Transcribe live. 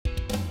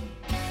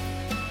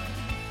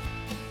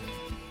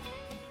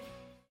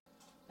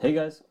Hey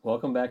guys,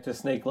 welcome back to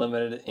Snake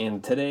Limited,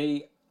 and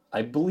today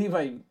I believe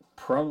I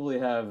probably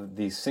have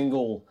the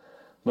single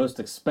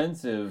most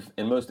expensive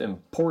and most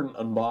important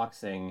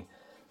unboxing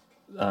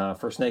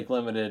for Snake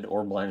Limited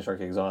or Blind Shark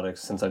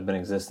Exotics since I've been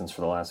in existence for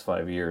the last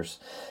 5 years.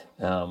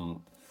 I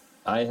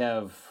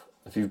have,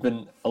 if you've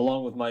been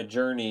along with my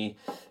journey,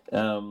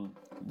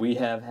 we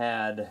have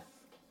had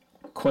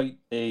quite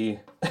a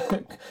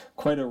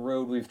quite a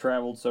road we've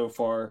traveled so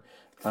far.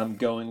 I'm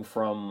going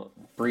from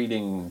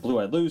breeding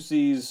blue-eyed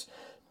Lucies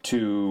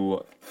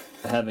to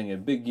having a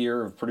big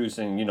year of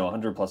producing,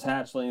 100 plus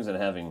hatchlings and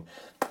having,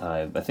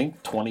 I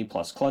think, 20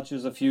 plus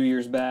clutches a few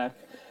years back,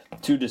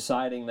 to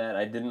deciding that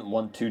I didn't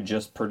want to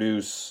just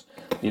produce,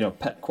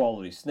 pet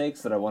quality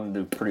snakes, that I wanted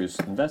to produce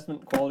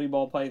investment quality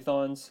ball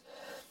pythons,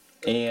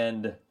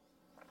 and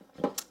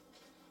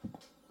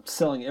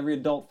selling every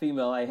adult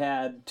female I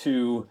had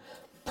to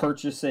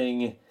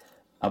purchasing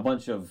a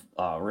bunch of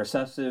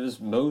recessives,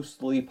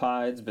 mostly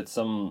pieds, but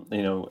some,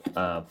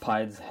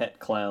 pieds, het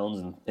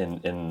clowns,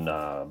 and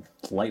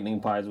lightning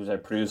pieds, which I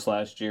produced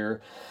last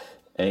year.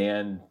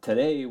 And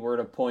today we're at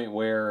a point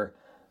where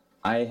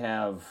I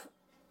have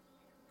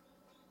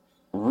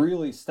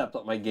really stepped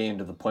up my game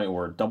to the point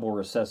where double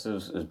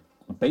recessives is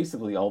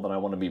basically all that I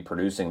want to be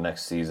producing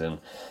next season.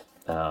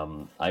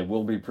 I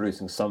will be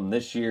producing some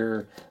this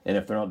year, and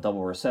if they're not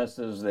double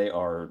recessives, they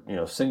are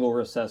single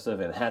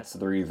recessive, and hets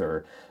they're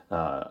either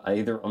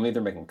I'm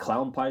either making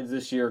clown pieds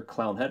this year,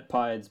 clown het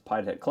pieds,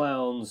 pied het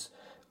clowns,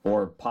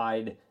 or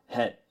pied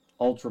het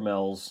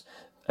ultramels,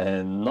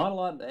 and not a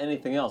lot of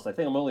anything else. I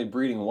think I'm only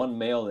breeding one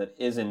male that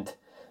isn't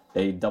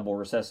a double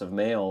recessive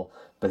male,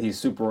 but he's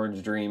Super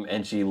Orange Dream,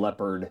 Enchi,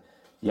 Leopard,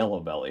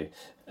 Yellow Belly,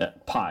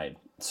 pied.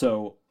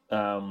 So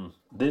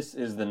this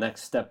is the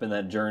next step in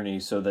that journey,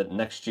 so that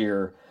next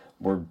year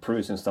we're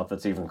producing stuff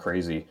that's even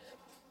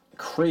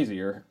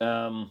crazier.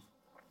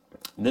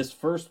 This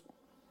first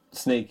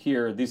snake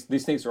here, these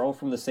snakes are all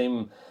from the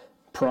same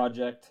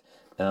project.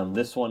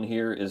 This one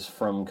here is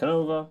from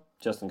Canova,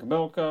 Justin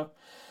Kabelka,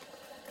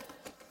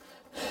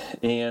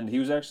 and he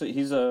was actually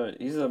he's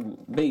a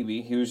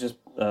baby. He was just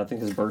I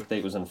think his birth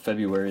date was in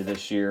February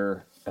this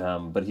year,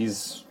 but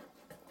he's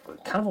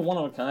kind of a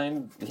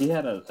one-of-a-kind. He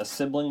had a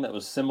sibling that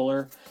was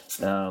similar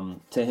to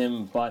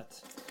him,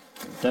 but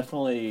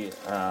definitely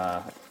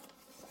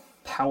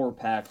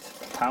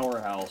power-packed,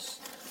 powerhouse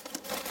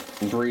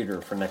breeder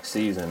for next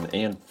season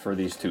and for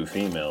these two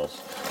females.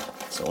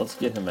 So let's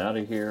get him out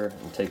of here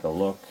and take a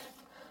look.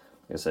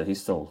 Like I said, he's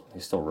still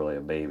really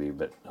a baby,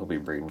 but he'll be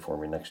breeding for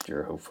me next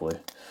year, hopefully.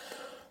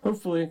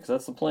 Hopefully, because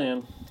that's the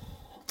plan.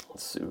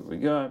 Let's see what we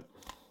got.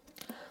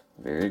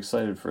 Very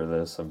excited for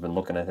this. I've been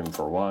looking at him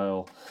for a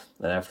while,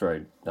 and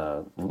after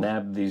I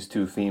nabbed these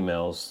two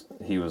females,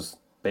 he was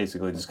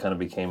basically just kind of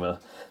became a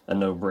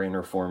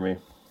no-brainer for me.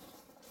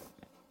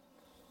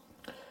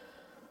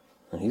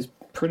 And he's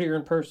prettier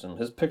in person.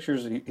 His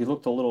pictures, he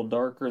looked a little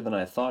darker than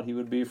I thought he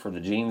would be for the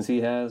genes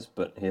he has,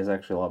 but he is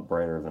actually a lot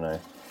brighter than I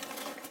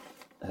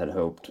had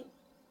hoped.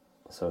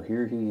 So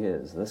here he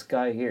is. This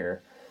guy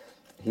here,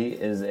 he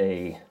is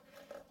a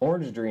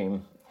Orange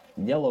Dream,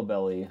 Yellow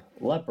Belly,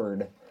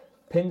 Leopard,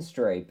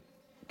 Pinstripe,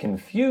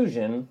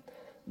 Confusion,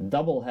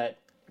 Double Het,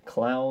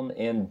 Clown,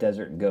 and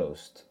Desert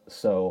Ghost.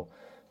 So,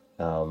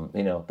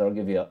 that'll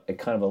give you a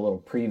kind of a little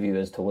preview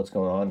as to what's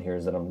going on here,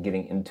 is that I'm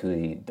getting into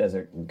the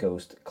Desert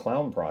Ghost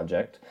Clown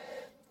project.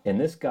 And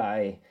this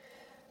guy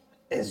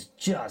is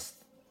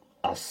just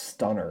a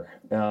stunner.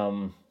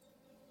 I'm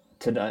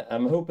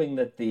hoping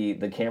that the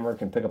camera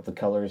can pick up the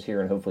colors here,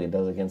 and hopefully it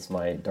does against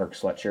my dark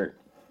sweatshirt.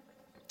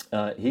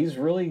 He's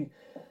really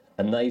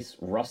a nice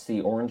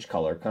rusty orange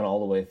color, kind of all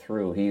the way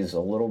through. He's a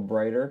little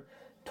brighter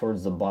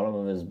towards the bottom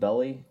of his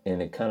belly,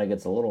 and it kind of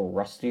gets a little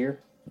rustier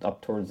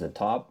up towards the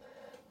top.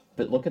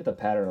 But look at the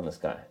pattern on this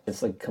guy.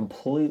 It's like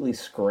completely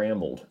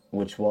scrambled,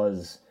 which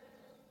was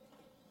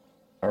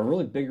a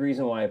really big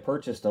reason why I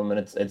purchased him. And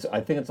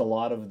I think it's a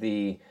lot of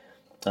the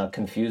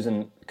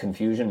confusion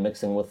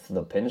mixing with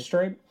the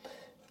pinstripe.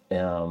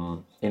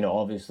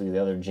 Obviously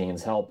the other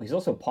genes help. He's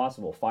also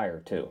possible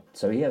fire too.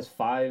 So he has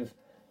 5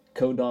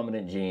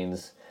 codominant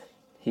genes.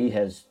 He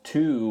has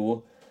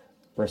 2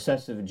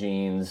 recessive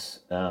genes.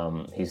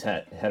 He's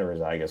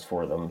heterozygous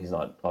for them. He's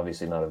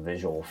obviously not a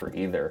visual for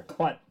either.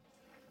 But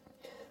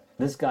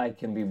this guy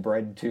can be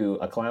bred to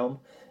a clown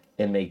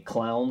and make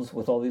clowns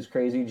with all these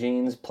crazy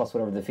genes, plus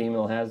whatever the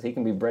female has. He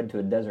can be bred to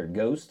a desert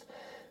ghost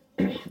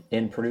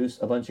and produce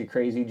a bunch of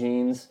crazy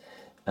genes.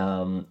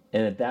 And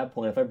at that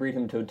point, if I breed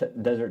him to a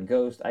desert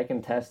ghost, I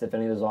can test if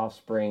any of his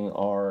offspring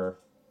are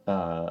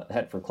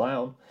het for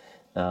clown.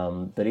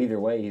 But either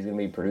way, he's going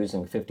to be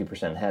producing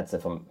 50% hets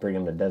if I'm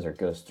breeding him to desert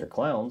ghosts or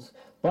clowns.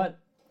 But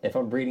if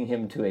I'm breeding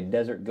him to a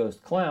desert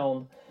ghost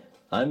clown,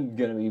 I'm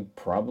going to be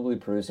probably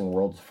producing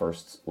world's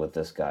firsts with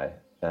this guy.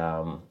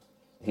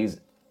 He's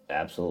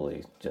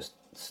absolutely just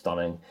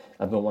stunning.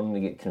 I've been wanting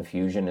to get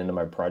Confusion into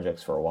my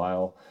projects for a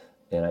while,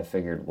 and I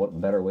figured what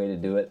better way to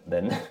do it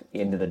than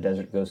into the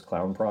Desert Ghost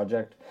Clown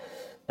project.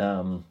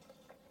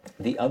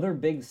 The other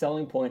big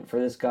selling point for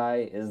this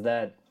guy is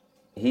that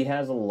he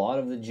has a lot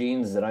of the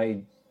genes that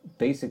I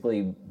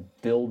basically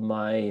build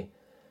my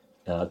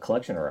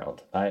collection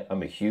around.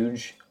 I'm a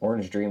huge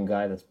Orange Dream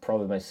guy. That's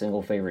probably my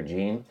single favorite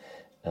gene.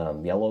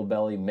 Yellow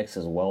Belly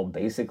mixes well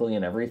basically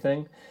in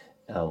everything.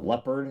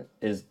 Leopard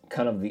is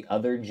kind of the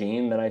other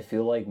gene that I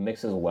feel like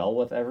mixes well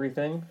with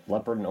everything.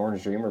 Leopard and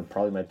Orange Dream are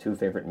probably my two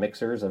favorite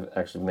mixers. I've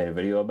actually made a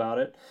video about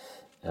it.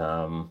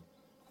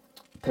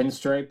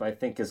 Pinstripe, I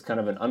think, is kind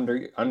of an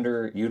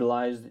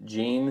underutilized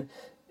gene,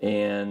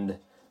 and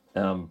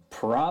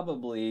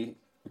probably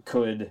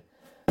could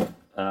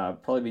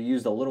probably be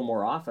used a little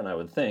more often, I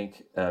would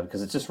think,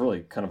 because it's just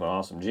really kind of an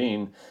awesome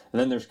gene. And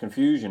then there's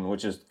Confusion,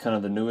 which is kind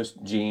of the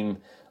newest gene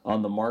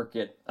on the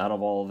market out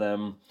of all of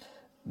them,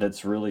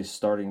 that's really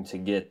starting to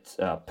get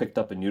picked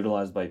up and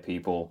utilized by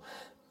people.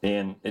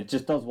 And it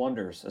just does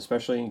wonders,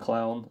 especially in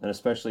clown, and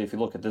especially if you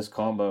look at this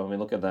combo. I mean,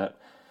 look at that.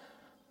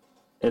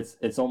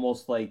 It's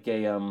almost like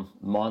a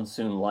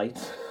monsoon light,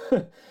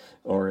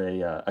 or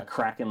a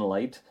kraken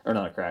light, or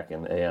not a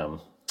kraken,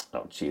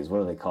 oh geez, what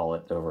do they call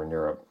it over in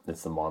Europe?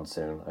 It's the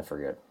monsoon. I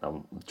forget.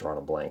 I'm drawing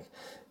a blank.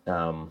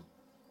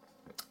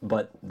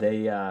 But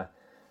they,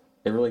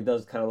 it really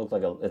does kind of look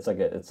like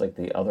it's like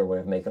the other way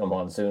of making a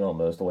monsoon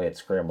almost, the way it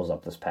scrambles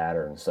up this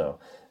pattern. So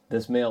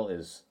this male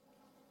is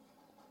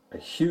a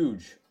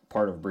huge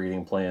part of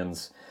breeding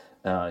plans.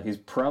 He's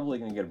probably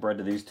going to get bred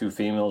to these two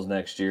females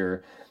next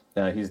year.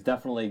 He's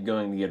definitely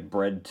going to get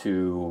bred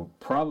to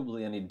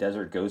probably any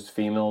Desert Ghost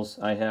females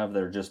I have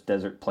that are just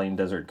plain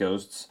Desert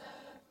Ghosts,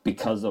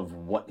 because of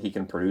what he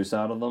can produce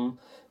out of them.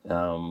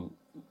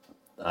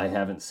 I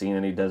haven't seen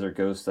any Desert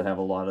Ghosts that have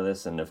a lot of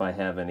this, and if I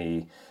have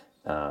any,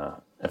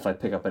 if I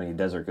pick up any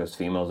Desert Ghost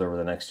females over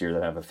the next year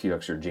that have a few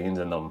extra genes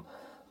in them,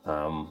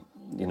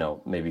 you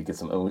know, maybe get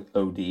some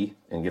OD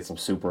and get some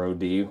Super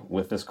OD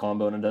with this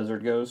combo in a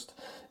Desert Ghost.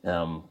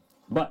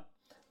 But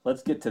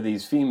let's get to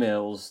these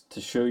females to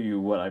show you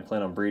what I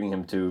plan on breeding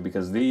him to,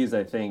 because these,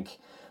 I think,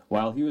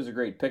 while he was a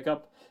great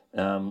pickup,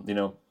 you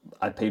know,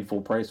 I paid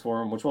full price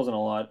for him, which wasn't a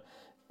lot.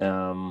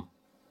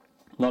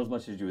 Not as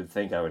much as you would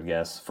think, I would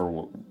guess,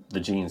 for the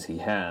genes he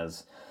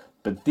has.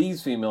 But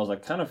these females, I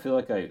kind of feel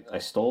like I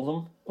stole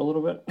them a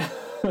little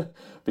bit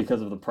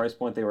because of the price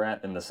point they were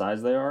at and the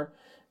size they are.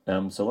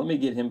 So let me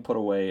get him put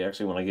away,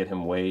 actually, when I get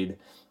him weighed,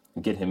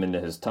 get him into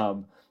his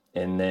tub,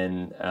 and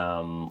then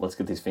let's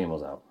get these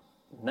females out.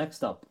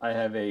 Next up, I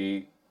have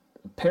a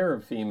pair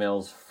of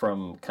females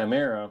from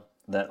Chimera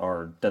that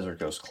are Desert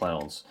Ghost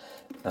clowns.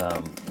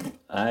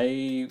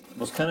 I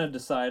was kind of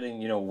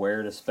deciding, you know,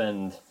 where to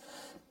spend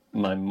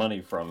my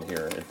money from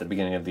here at the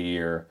beginning of the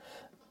year.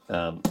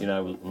 You know, I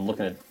was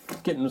looking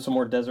at getting some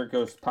more Desert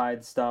Ghost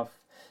pied stuff.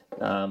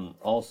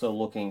 Also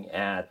looking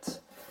at,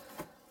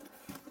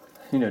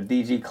 you know,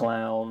 DG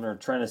Clown, or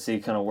trying to see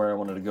kind of where I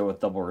wanted to go with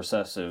double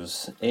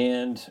recessives.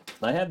 And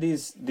I had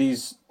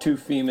these two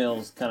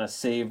females kind of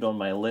saved on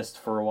my list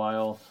for a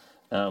while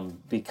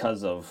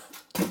because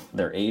of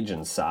their age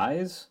and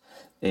size.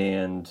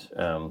 And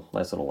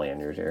nice little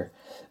lanyard here.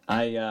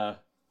 I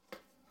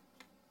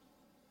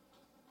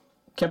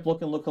kept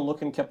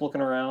looking, kept looking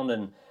around,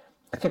 and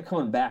I kept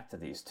coming back to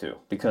these two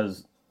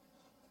because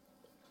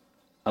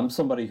I'm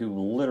somebody who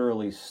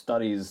literally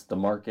studies the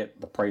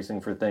market, the pricing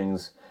for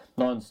things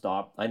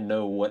nonstop. I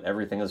know what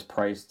everything is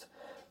priced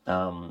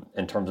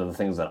in terms of the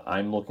things that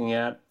I'm looking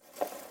at.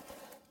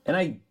 And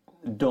I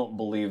don't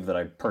believe that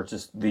I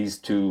purchased these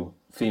two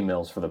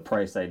females for the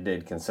price I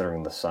did,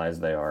 considering the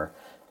size they are,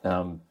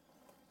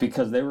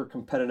 because they were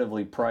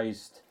competitively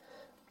priced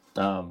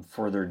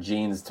for their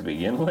genes to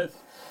begin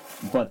with.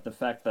 But the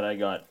fact that I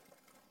got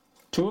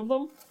two of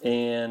them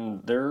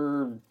and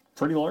they're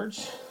pretty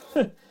large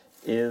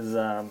is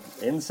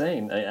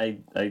insane.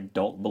 I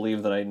don't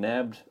believe that I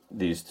nabbed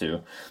these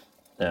two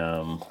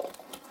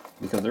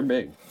because they're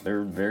big.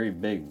 They're very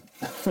big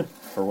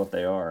for what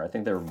they are. I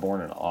think they were born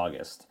in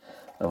August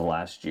of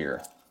last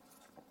year.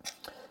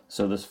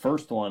 So this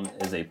first one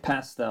is a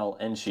pastel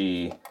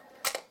Enchi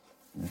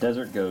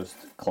Desert Ghost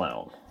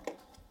Clown.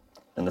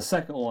 And the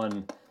second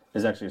one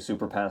is actually a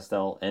super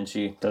pastel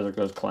Enchi Desert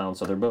Ghost Clown.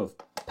 So they're both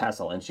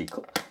pastel Enchi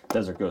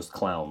Desert Ghost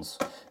Clowns.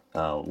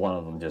 One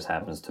of them just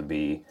happens to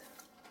be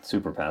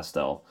super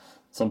pastel.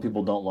 Some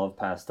people don't love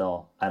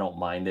pastel. I don't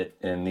mind it.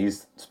 And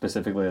these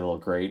specifically, they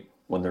look great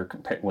when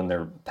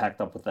they're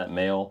packed up with that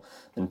male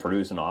and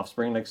produce an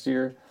offspring next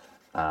year.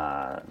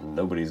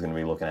 Nobody's going to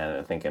be looking at it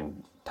and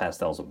thinking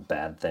pastel's a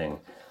bad thing.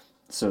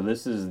 So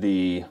this is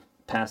the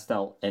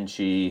pastel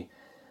Enchi.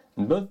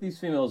 And both these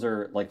females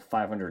are like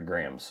 500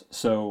 grams.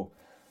 So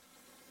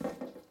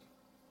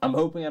I'm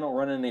hoping I don't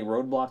run into any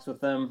roadblocks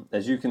with them.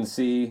 As you can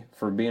see,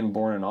 for being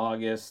born in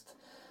August,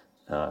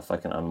 if I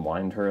can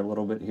unwind her a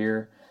little bit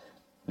here,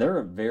 they're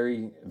a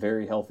very,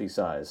 very healthy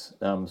size.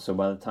 So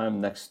by the time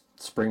next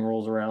spring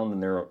rolls around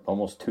and they're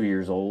almost 2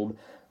 years old,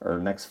 or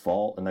next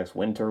fall, or next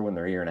winter when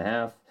they're a year and a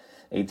half,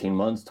 18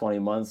 months, 20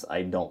 months,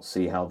 I don't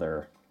see how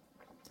they're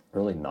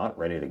really not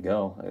ready to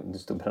go. It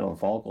just depends on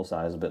follicle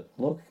size, but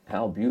look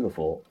how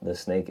beautiful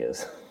this snake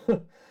is.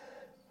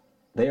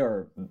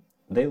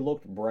 They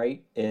looked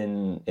bright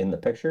in the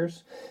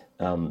pictures.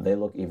 They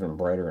look even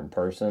brighter in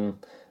person.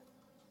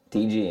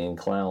 DG and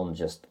clown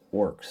just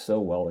work so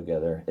well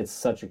together. It's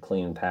such a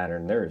clean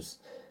pattern. There's,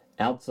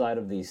 outside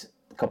of these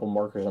couple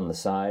markers on the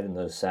side and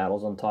those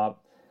saddles on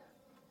top,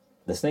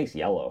 the snake's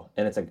yellow,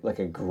 and it's like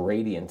a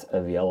gradient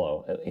of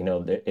yellow. You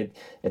know,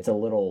 it's a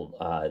little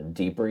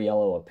deeper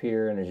yellow up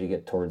here, and as you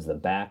get towards the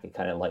back, it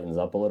kind of lightens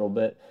up a little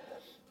bit.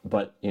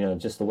 But, you know,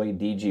 just the way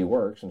DG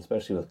works, and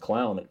especially with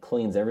clown, it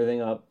cleans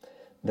everything up.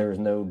 There's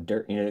no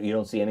dirt, you know, you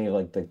don't see any of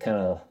like the kind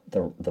of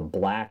the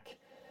black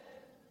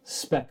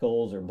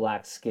speckles or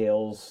black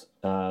scales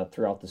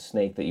throughout the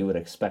snake that you would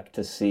expect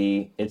to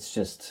see. It's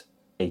just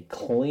a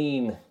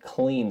clean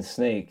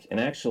snake. And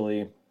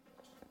actually,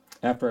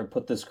 after I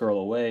put this girl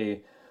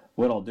away,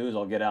 what I'll do is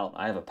I'll get out,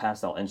 I have a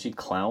pastel Enchi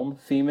clown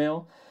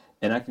female,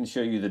 and I can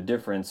show you the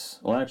difference.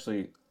 Well,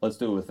 actually, let's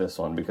do it with this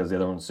one because the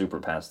other one's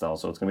super pastel,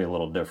 so it's going to be a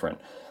little different.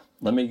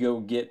 Let me go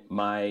get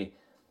my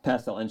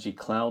pastel Enchi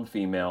clown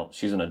female.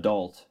 She's an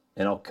adult,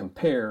 and I'll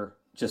compare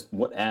just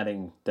what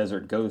adding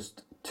Desert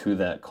Ghost to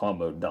that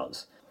combo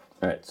does.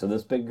 All right, so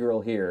this big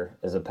girl here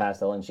is a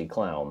pastel Enchi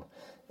clown,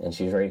 and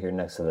she's right here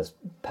next to this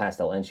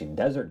pastel Enchi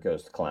Desert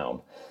Ghost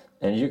clown.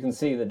 And you can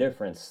see the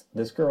difference.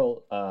 This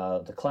girl,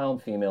 the clown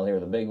female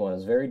here, the big one,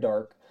 is very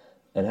dark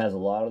and has a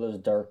lot of those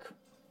dark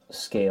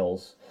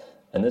scales.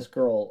 And this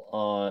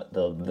girl,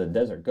 the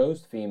Desert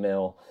Ghost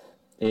female,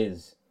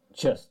 is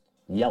just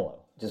yellow,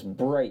 just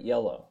bright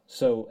yellow.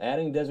 So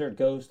adding Desert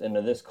Ghost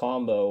into this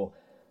combo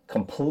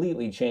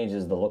completely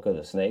changes the look of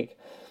the snake.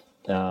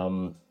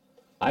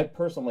 I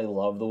personally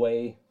love the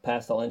way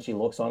Pastel Enchi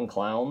looks on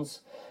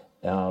clowns.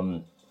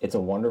 It's a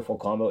wonderful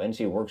combo.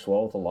 Enchi works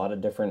well with a lot of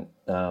different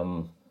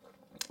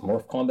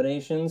morph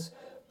combinations,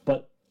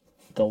 but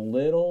the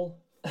little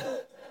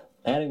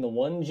adding the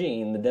one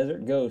gene, the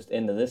Desert Ghost,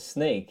 into this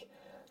snake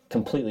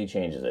completely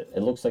changes it.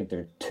 It looks like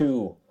they're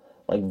two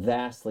like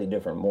vastly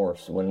different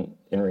morphs when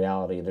in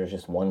reality there's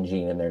just one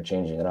gene in there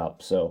changing it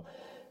up. So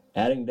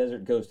adding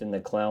Desert Ghost in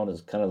the clown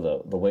is kind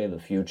of the way of the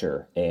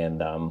future,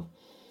 and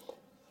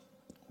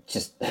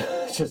just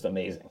just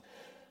amazing.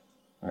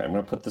 All right, I'm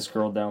gonna put this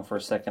girl down for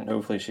a second.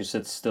 Hopefully she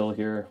sits still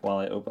here while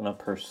I open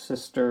up her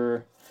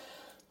sister.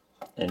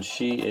 And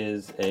she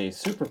is a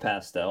super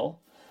pastel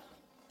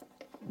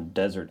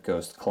Desert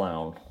Ghost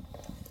clown.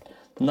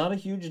 Not a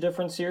huge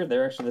difference here.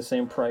 They're actually the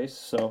same price,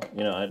 so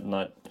you know I'm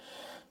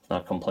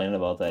not complaining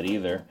about that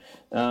either.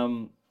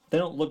 They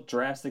don't look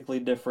drastically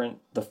different.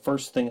 The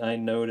first thing I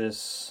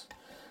notice,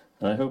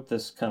 and I hope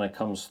this kind of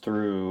comes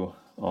through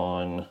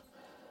on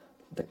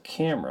the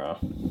camera,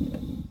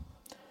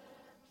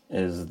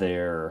 is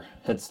their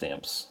head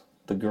stamps.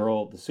 The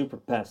girl, the super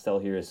pastel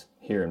here is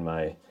here in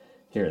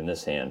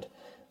this hand.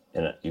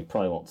 And you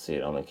probably won't see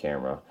it on the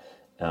camera,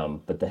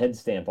 but the head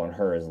stamp on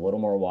her is a little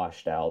more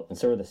washed out, and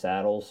so are the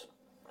saddles.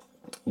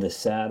 The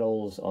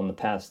saddles on the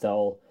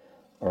pastel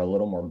are a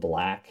little more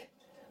black,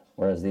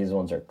 whereas these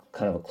ones are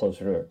kind of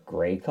closer to a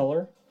gray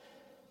color.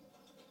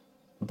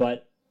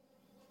 But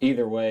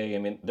either way, I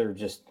mean, they're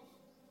just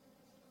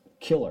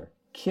killer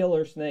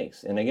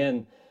snakes. And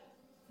again,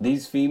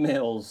 these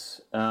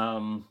females,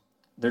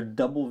 they're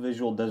double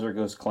visual Desert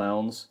Ghost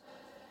clowns,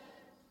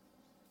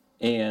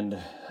 and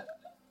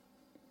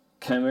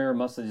Chimera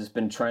must have just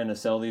been trying to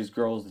sell these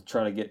girls to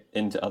try to get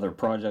into other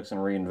projects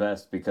and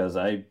reinvest, because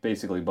I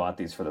basically bought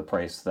these for the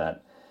price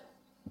that,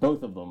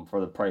 both of them for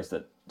the price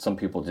that some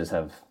people just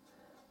have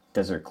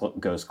Desert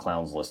Ghost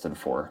clowns listed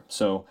for.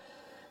 So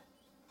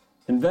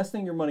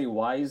investing your money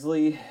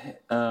wisely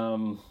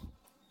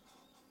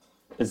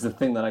is the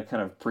thing that I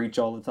kind of preach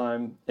all the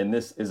time, and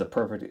this is a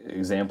perfect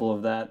example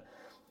of that.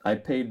 I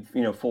paid,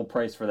 you know, full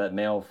price for that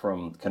male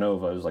from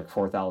Canova. It was like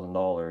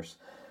 $4,000.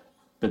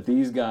 But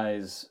these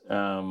guys,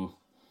 I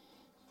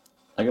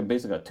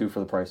basically got two for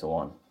the price of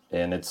one.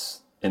 And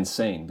it's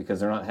insane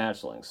because they're not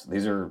hatchlings.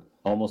 These are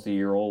almost a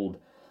year old.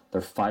 They're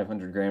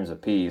 500 grams a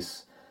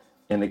piece.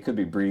 And they could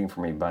be breeding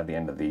for me by the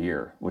end of the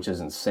year, which is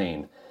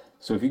insane.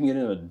 So if you can get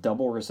into a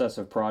double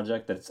recessive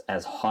project that's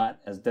as hot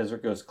as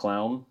Desert Ghost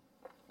Clown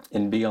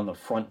and be on the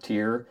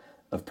frontier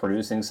of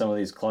producing some of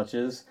these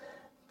clutches,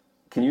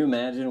 can you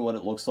imagine what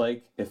it looks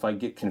like if I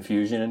get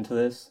confusion into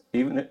this?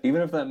 Even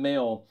if that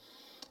male...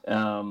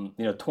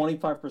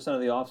 25% of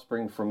the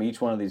offspring from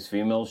each one of these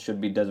females should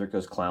be Desert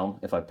Ghost Clown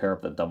if I pair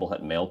up the double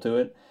het male to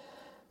it.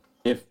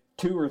 If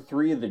 2 or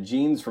 3 of the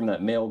genes from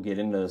that male get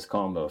into this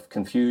combo, if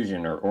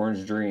Confusion or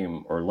Orange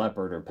Dream or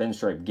Leopard or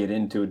Pinstripe get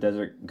into a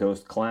Desert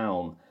Ghost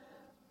Clown,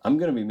 I'm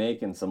going to be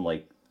making some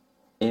like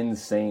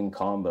insane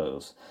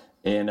combos.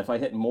 And if I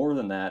hit more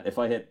than that, if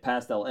I hit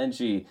Pastel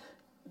Enchi,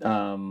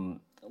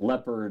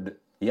 Leopard,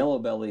 Yellow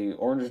Belly,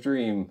 Orange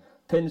Dream,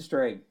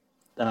 Pinstripe,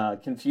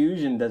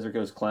 Confusion Desert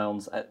Ghost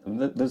Clowns,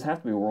 those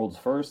have to be world's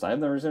first. I've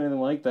never seen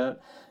anything like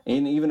that.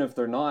 And even if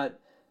they're not,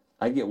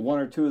 I get 1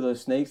 or 2 of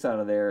those snakes out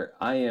of there,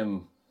 I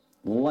am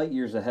light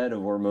years ahead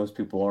of where most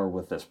people are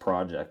with this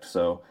project.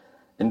 So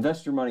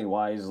invest your money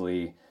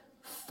wisely.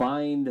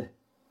 Find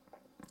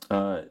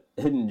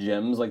hidden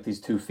gems like these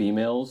 2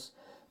 females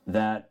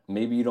that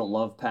maybe you don't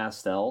love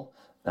pastel.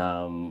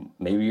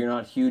 Maybe you're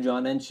not huge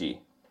on Enchi,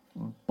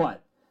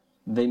 but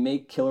they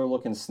make killer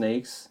looking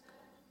snakes.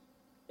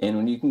 And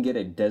when you can get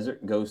a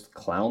Desert Ghost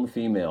clown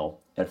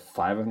female at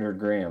 500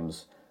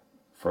 grams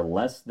for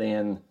less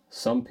than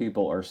some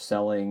people are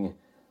selling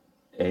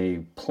a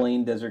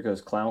plain Desert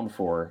Ghost clown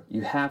for,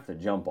 you have to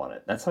jump on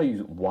it. That's how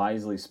you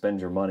wisely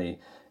spend your money.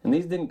 And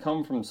these didn't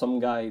come from some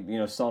guy,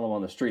 selling them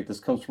on the street.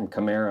 This comes from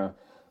Chimera.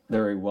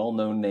 They're a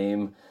well-known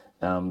name.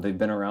 They've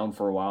been around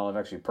for a while. I've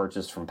actually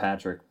purchased from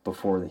Patrick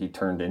before he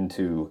turned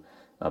into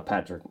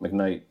Patrick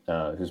McKnight,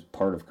 who's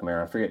part of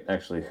Chimera. I forget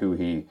actually who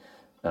he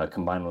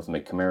combined with to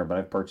make Chimera, but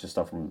I've purchased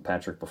stuff from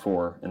Patrick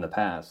before in the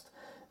past.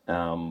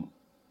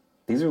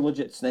 These are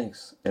legit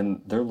snakes,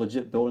 and they're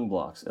legit building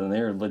blocks, and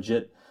they're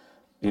legit,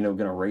 going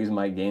to raise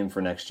my game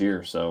for next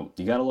year. So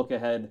you got to look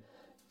ahead.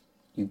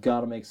 You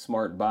got to make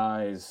smart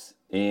buys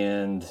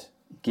and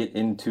get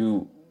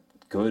into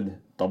good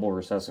double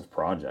recessive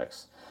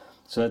projects.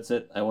 So that's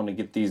it. I want to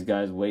get these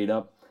guys weighed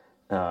up.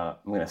 I'm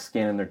going to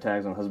scan in their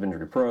tags on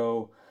Husbandry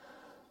Pro.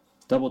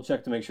 Double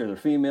check to make sure they're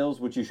females,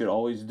 which you should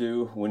always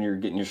do when you're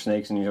getting your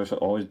snakes, and you should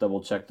always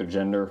double check their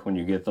gender when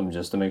you get them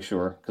just to make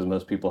sure, because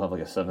most people have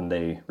like a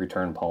 7-day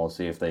return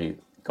policy if they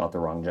got the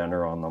wrong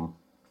gender on them.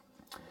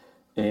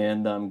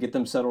 And get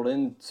them settled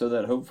in so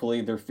that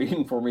hopefully they're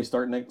feeding for me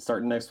starting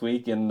next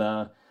week, and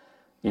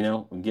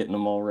getting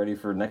them all ready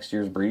for next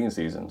year's breeding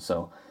season.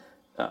 So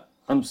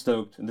I'm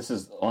stoked. This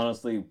is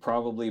honestly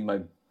probably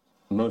my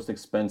most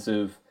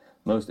expensive,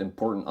 most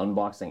important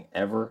unboxing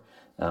ever.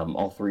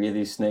 All 3 of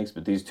these snakes,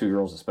 but these 2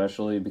 girls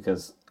especially,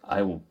 because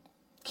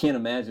can't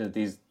imagine that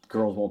these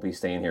girls won't be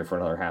staying here for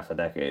another half a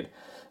decade,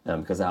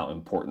 because of how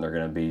important they're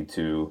going to be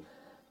to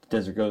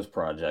Desert Ghost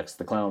projects,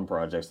 the clown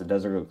projects, the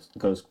Desert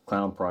Ghost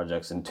clown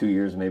projects. In 2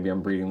 years, maybe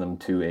I'm breeding them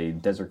to a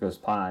Desert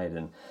Ghost Pied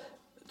and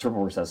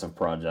triple recessive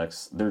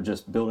projects. They're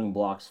just building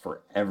blocks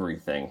for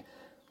everything.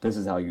 This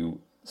is how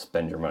you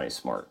spend your money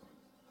smart.